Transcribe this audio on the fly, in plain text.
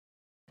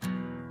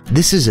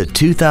This is a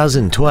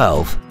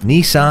 2012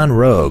 Nissan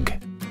Rogue.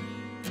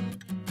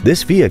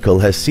 This vehicle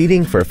has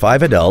seating for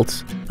 5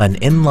 adults, an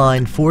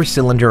inline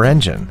 4-cylinder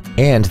engine,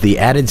 and the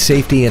added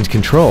safety and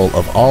control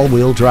of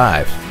all-wheel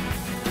drive.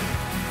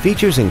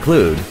 Features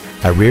include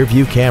a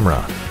rear-view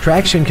camera,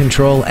 traction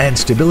control and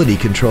stability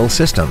control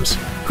systems,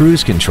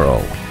 cruise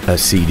control, a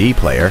CD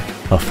player,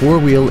 a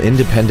 4-wheel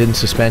independent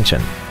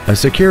suspension, a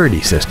security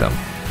system,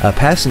 a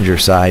passenger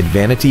side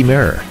vanity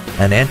mirror,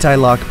 an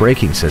anti-lock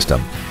braking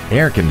system,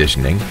 air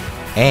conditioning,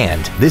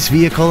 and this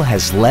vehicle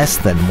has less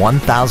than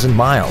 1,000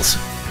 miles.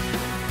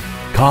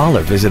 Call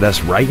or visit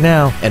us right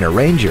now and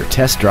arrange your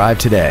test drive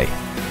today.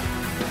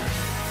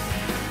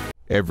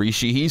 Every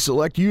Sheehy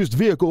Select used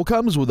vehicle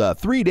comes with a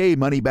 3-day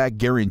money-back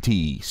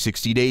guarantee,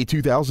 60-day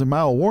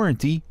 2,000-mile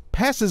warranty,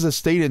 passes a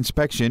state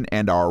inspection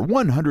and our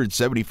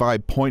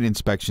 175-point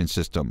inspection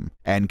system,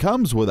 and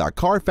comes with a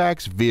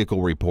Carfax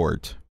vehicle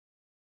report.